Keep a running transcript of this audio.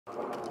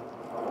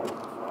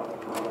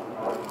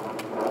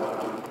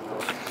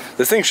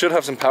This thing should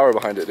have some power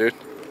behind it, dude.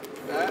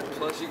 That,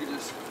 plus you could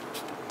just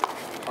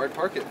hard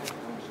park it.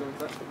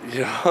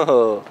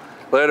 Yo,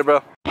 later,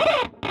 bro.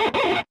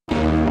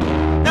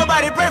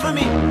 Nobody pray for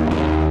me.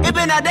 It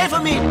been a day for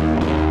me.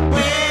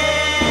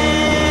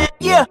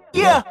 Yeah,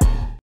 yeah.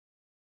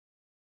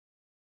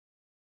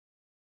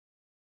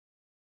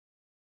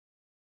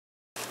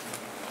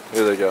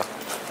 Here they go.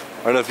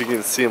 I don't know if you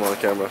can see them on the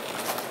camera.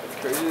 It's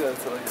crazy that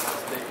it's like a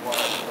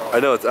statewide problem. I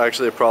know it's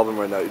actually a problem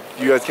right now.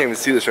 You guys can't even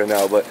see this right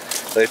now, but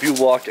like, if you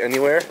walk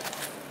anywhere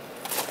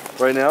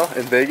right now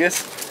in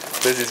Vegas,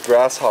 there's these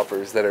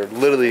grasshoppers that are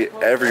literally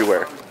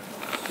everywhere.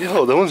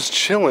 Yo, that one's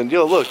chilling.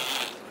 Yo, look.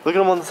 Look at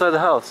them on the side of the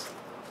house.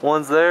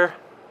 One's there.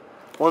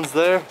 One's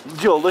there.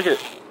 Yo, look at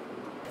it.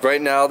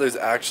 Right now, there's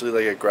actually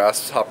like a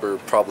grasshopper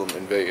problem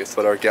in Vegas,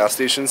 but our gas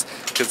stations,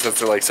 because since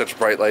they're like such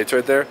bright lights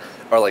right there,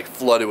 are like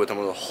flooded with them,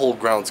 where the whole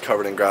ground's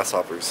covered in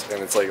grasshoppers,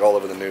 and it's like all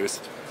over the news.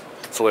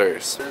 It's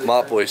hilarious.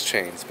 MOPBOYZ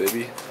chains,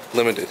 baby.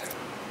 Limited.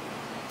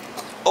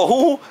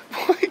 Oh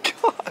my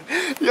god.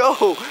 Yo,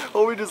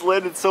 oh, we just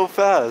landed so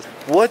fast.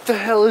 What the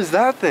hell is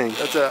that thing?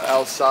 That's an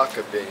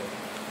alpaca bean.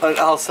 An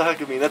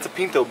alpaca bean. That's a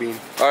pinto bean.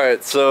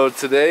 Alright, so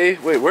today,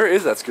 wait, where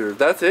is that scooter?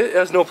 That's it? It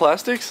has no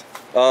plastics?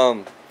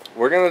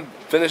 We're gonna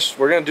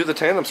do the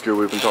tandem scooter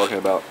we've been talking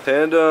about.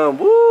 Tandem,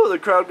 woo, the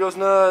crowd goes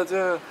nuts,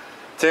 yeah.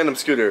 Tandem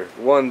scooter,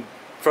 one in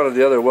front of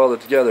the other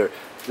welded together.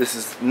 This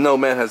is, no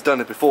man has done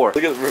it before.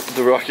 Look at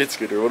the rocket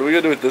scooter. What are we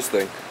gonna do with this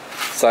thing?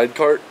 Side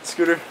cart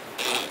scooter?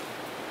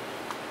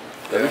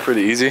 That'd be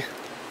pretty easy.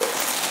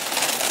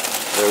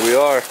 There we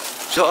are.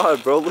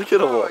 God, bro, look at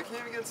them. Oh, I can't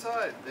even get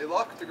inside. They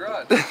locked the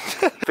garage.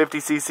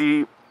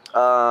 50cc,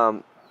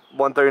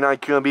 139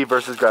 QMB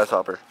versus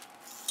Grasshopper.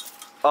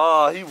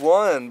 Oh, he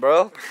won,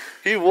 bro.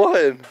 He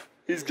won.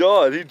 He's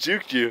gone. He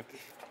juked you.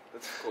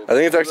 That's cool. I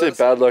think it's actually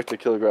bad luck to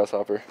kill a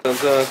grasshopper.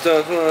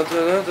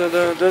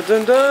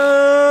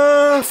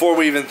 Before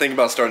we even think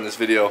about starting this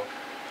video,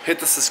 hit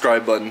the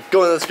subscribe button.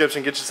 Go in the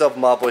description, get yourself a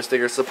MOPBOYZ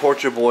sticker,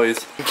 support your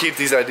boys, and keep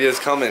these ideas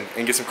coming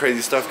and get some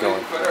crazy stuff going.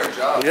 We can quit our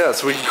job. Yeah,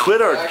 so we can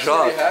quit our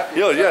job.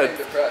 Yo, yeah,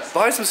 depressed.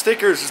 buy some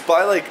stickers. Just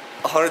buy like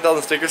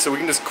 100,000 stickers so we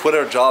can just quit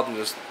our job and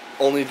just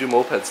only do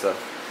moped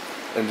stuff.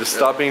 And just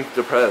stop being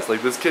depressed.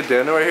 Like this kid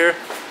Daniel right here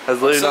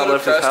has literally not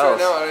left his house. Right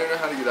now, I don't even know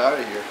how to get out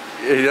of here.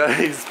 Yeah,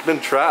 he's been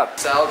trapped.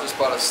 Sal just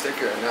bought a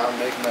sticker and now I'm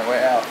making my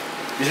way out.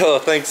 Yo,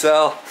 thanks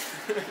Sal.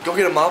 Go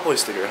get a MOPBOYZ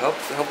sticker. Help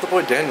the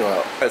boy Daniel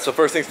out. Alright, so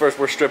first things first,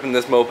 we're stripping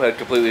this moped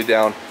completely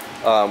down.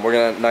 We're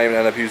gonna not even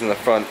end up using the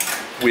front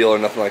wheel or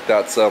nothing like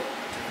that. So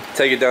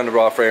take it down to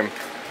raw frame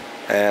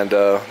and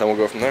then we'll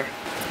go from there.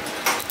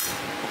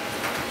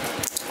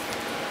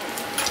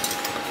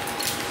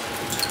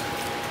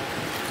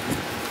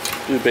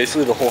 Dude,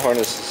 basically the whole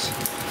harness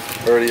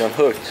is already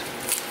unhooked.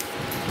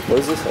 What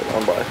is this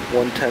on by?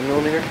 110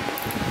 millimeter?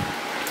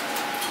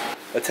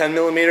 A 10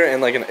 millimeter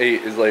and like an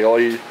 8 is like all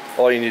you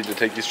need to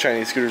take these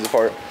Chinese scooters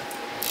apart.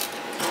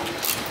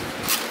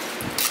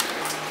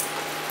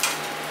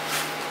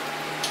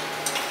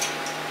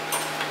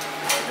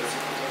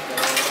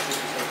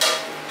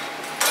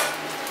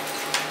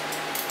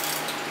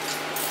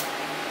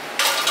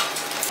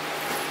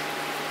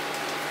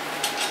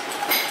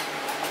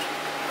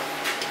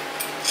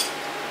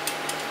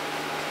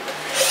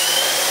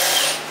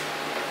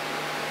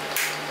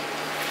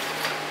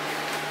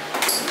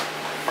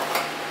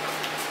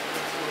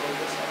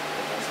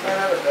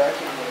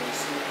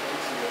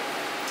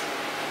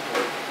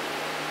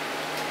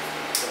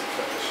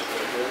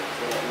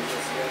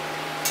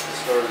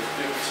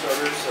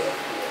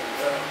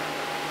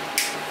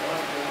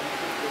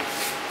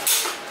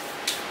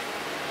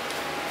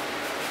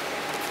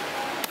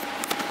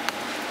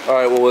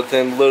 Alright, well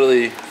within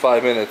literally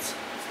 5 minutes,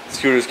 the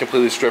scooter's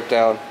completely stripped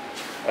down.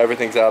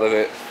 Everything's out of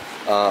it.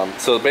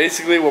 So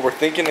basically what we're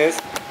thinking is,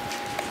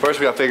 first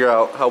we gotta figure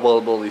out how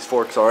weldable these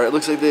forks are. It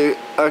looks like they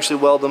actually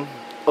weld them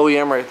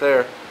OEM right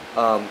there.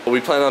 But we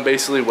plan on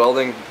basically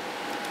welding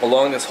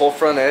along this whole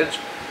front edge,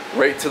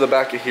 right to the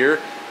back of here,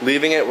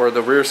 leaving it where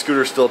the rear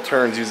scooter still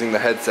turns using the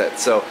headset.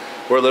 So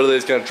we're literally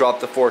just gonna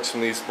drop the forks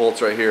from these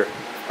bolts right here,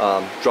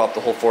 drop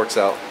the whole forks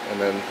out, and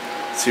then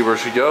see where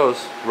she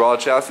goes. Raw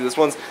chassis. This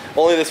one's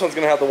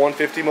gonna have the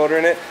 150 motor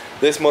in it.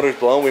 This motor's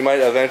blown. We might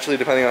eventually,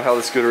 depending on how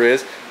the scooter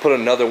is, put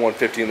another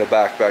 150 in the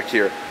back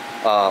here.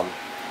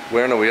 We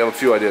don't know. We have a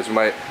few ideas. We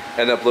might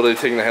end up literally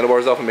taking the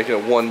handlebars off and making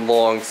it one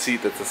long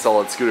seat that's a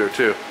solid scooter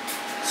too.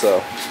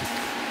 So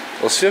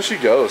we'll see how she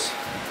goes.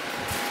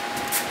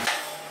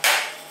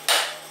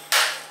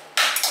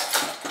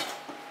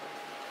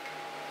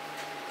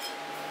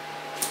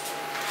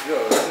 Yo,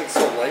 everything's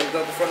so light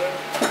without the front end.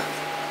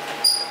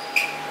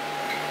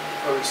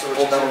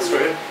 Hold down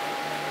straight.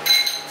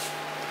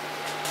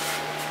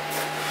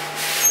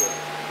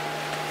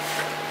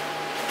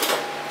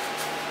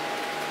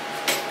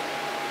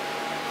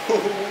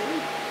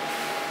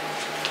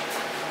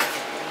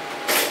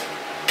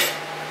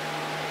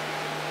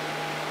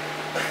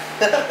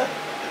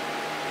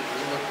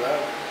 Doesn't look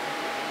bad.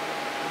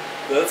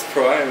 That's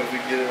prime if we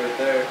can get it right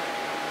there.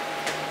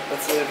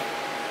 That's it.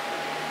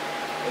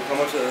 Look how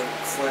much of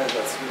slant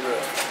that scooter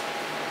at.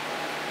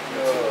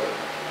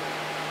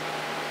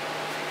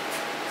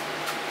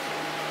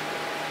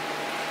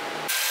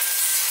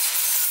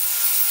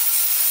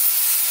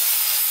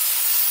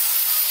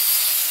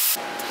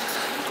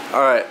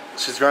 Alright,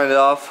 she's grinded it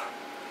off.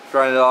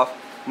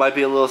 Might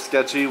be a little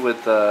sketchy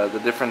with the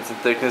difference in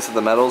thickness of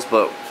the metals,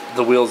 but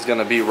the wheel's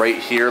gonna be right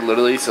here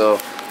literally, so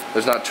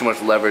there's not too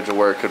much leverage of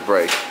where it could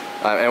break.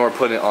 And we're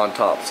putting it on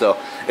top, so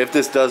if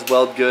this does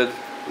weld good,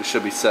 we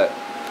should be set.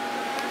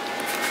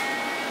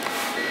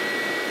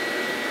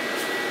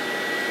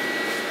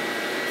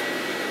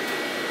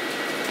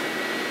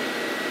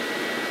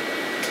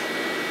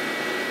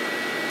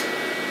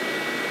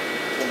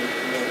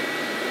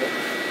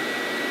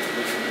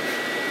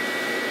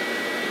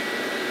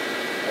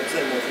 I'd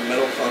say more for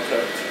metal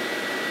contact.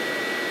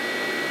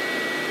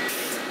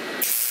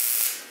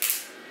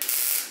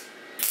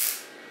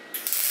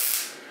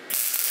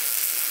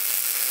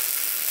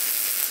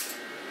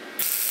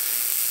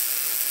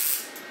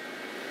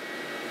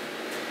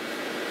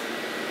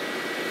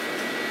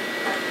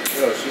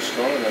 Yo, she's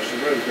strong enough. She's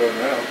ready to go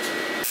now.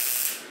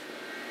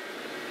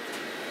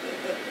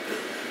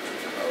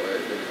 Oh,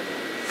 wait.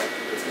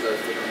 It's because I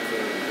was putting on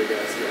a big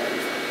ass guy.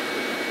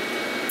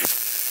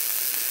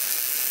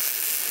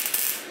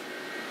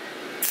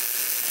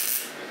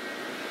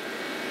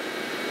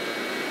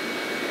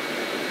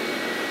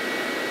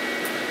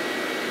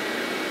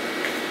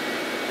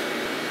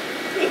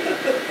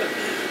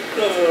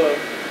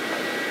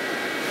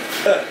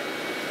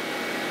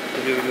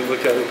 Give you a good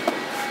look at it.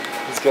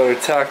 He's got her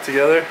tacked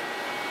together.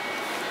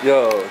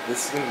 Yo,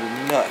 this is gonna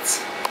be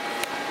nuts.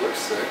 Looks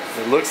sick.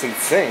 It looks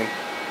insane.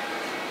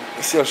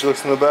 Let's see how she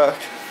looks in the back.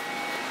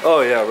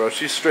 Oh yeah, bro,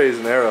 she's straight as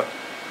an arrow. Alright,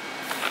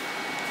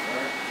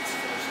 let's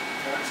finish the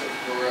tax up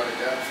before we're out of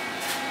gas.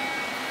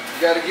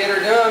 You gotta get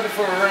her done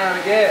before we run out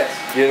of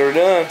gas. Get her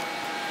done.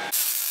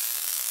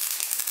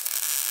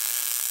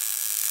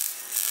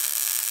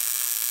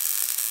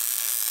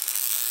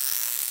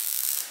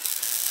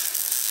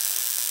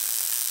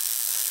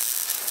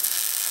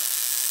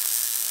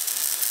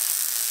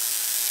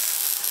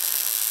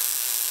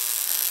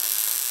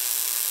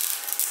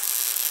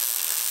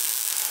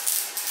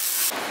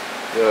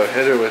 Yo,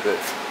 hit her with it.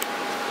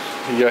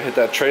 You gotta hit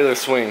that trailer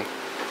swing.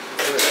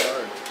 Really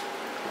hard.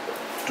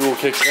 Dual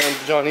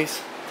kickstand,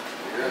 Johnny's.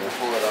 You're gonna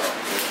pull it out.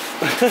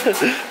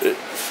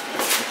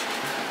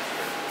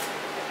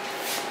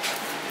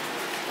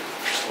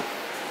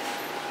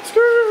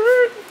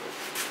 Skirt.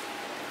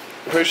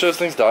 I'm pretty sure this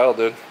thing's dialed,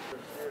 dude.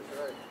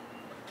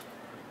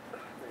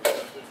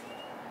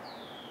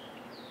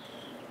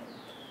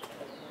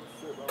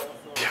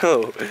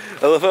 Yo,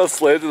 I love how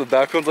slanted the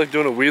back one's like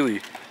doing a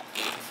wheelie.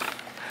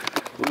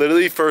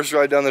 Literally, first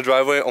ride down the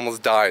driveway,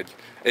 almost died.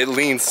 It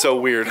leans so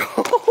weird.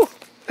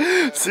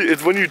 See,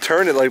 it's when you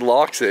turn it, like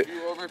locks it.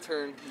 You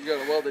overturn, you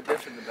gotta weld it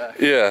diff in the back.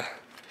 Yeah,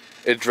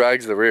 it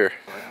drags the rear.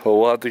 Well,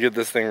 we'll have to get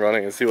this thing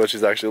running and see what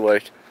she's actually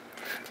like.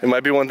 It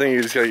might be one thing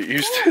you just gotta get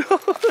used to.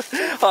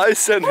 I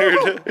sent her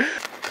to.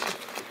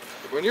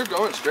 When you're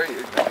going straight,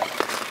 you're going.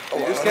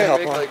 You just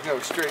can't make like no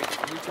straight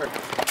U-turn.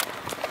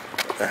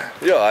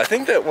 Yo, I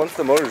think that once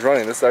the motor's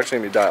running, this is actually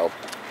gonna be dialed.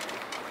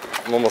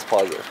 I'm almost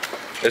positive.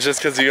 It's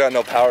just because you got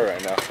no power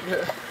right now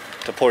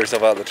to pull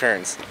yourself out of the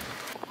turns.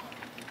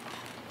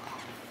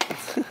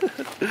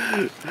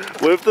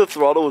 What if the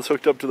throttle was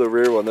hooked up to the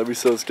rear one? That'd be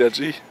so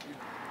sketchy.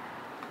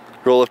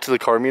 Roll up to the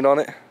car meet on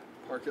it.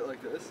 Park it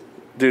like this.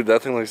 Dude,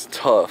 that thing looks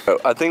tough.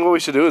 I think what we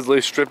should do is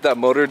literally strip that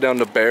motor down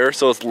to bare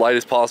so it's light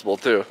as possible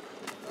too.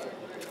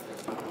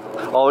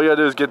 All we gotta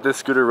do is get this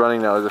scooter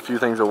running now. There's a few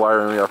things of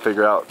wiring we gotta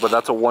figure out, but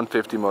that's a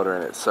 150 motor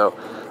in it, so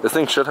this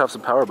thing should have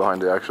some power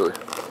behind it actually.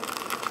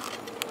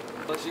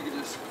 Unless you could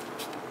just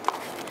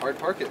hard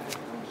park it.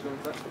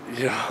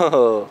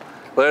 Yo,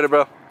 later,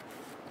 bro.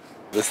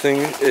 This thing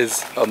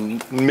is a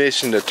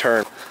mission to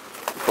turn,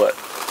 but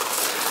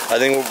I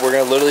think we're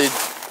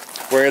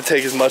gonna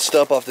take as much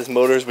stuff off this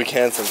motor as we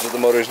can since the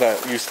motor's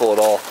not useful at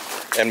all,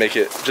 and make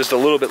it just a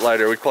little bit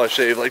lighter. We could probably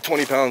shave like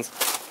 20 pounds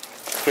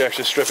if we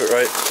actually strip it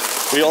right.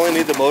 We only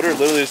need the motor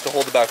literally just to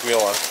hold the back wheel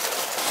on.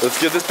 Let's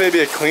give this baby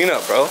a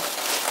cleanup, bro.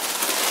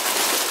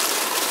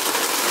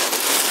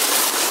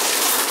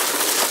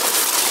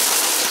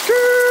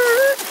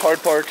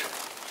 Hard park.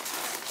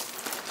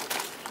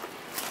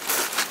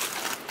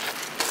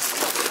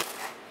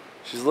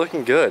 She's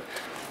looking good.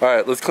 All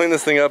right, let's clean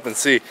this thing up and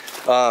see.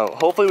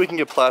 Hopefully we can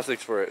get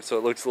plastics for it so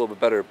it looks a little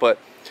bit better, but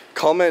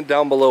comment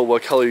down below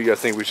what color you guys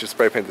think we should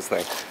spray paint this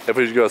thing. If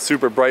we should go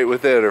super bright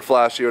with it or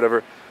flashy or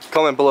whatever,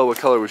 comment below what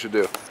color we should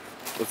do.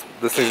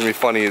 This thing's gonna be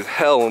funny as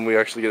hell when we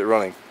actually get it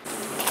running.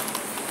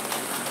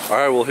 All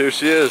right, well here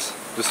she is.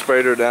 Just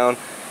sprayed her down,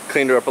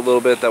 cleaned her up a little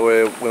bit, that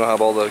way we don't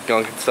have all the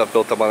gunk and stuff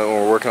built up on it when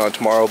we're working on it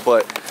tomorrow.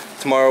 But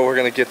tomorrow we're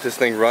gonna get this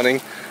thing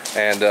running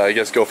and I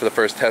guess go for the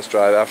first test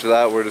drive. After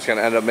that, we're just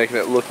gonna end up making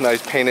it look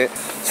nice, paint it.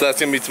 So that's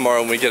gonna be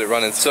tomorrow when we get it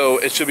running. So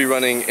it should be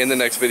running in the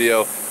next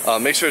video.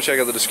 Make sure to check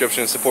out the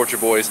description, support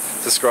your boys,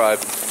 subscribe,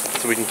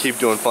 so we can keep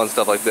doing fun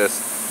stuff like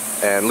this.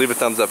 And leave a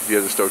thumbs up if you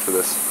guys are stoked for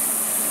this.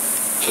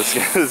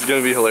 This is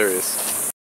gonna be hilarious.